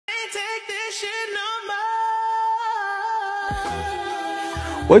take this shit no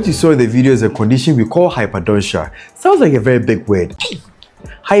more. What you saw in the video is a condition we call hyperdontia. Sounds like a very big word.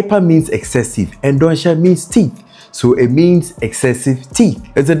 Hyper means excessive and dontia means teeth. So it means excessive teeth.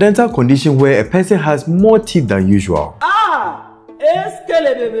 It's a dental condition where a person has more teeth than usual.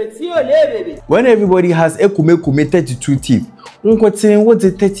 When everybody has ekume 32 teeth, what's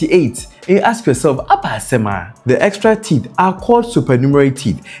it 38? And you ask yourself, the extra teeth are called supernumerary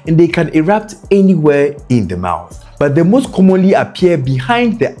teeth and they can erupt anywhere in the mouth. But they most commonly appear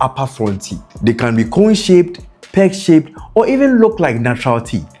behind the upper front teeth. They can be cone-shaped, peg-shaped, or even look like natural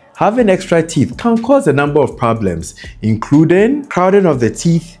teeth. Having extra teeth can cause a number of problems, including crowding of the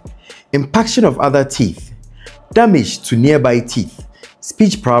teeth, impaction of other teeth, damage to nearby teeth,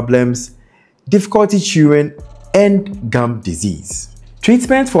 speech problems, difficulty chewing, and gum disease.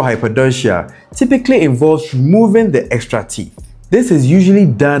 Treatment for hyperdontia typically involves removing the extra teeth. This is usually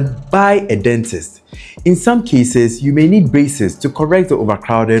done by a dentist. In some cases, you may need braces to correct the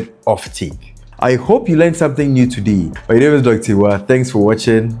overcrowding of teeth. I hope you learned something new today. My name is Dr. Iwa. Thanks for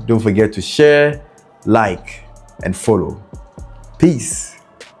watching. Don't forget to share, like, and follow. Peace.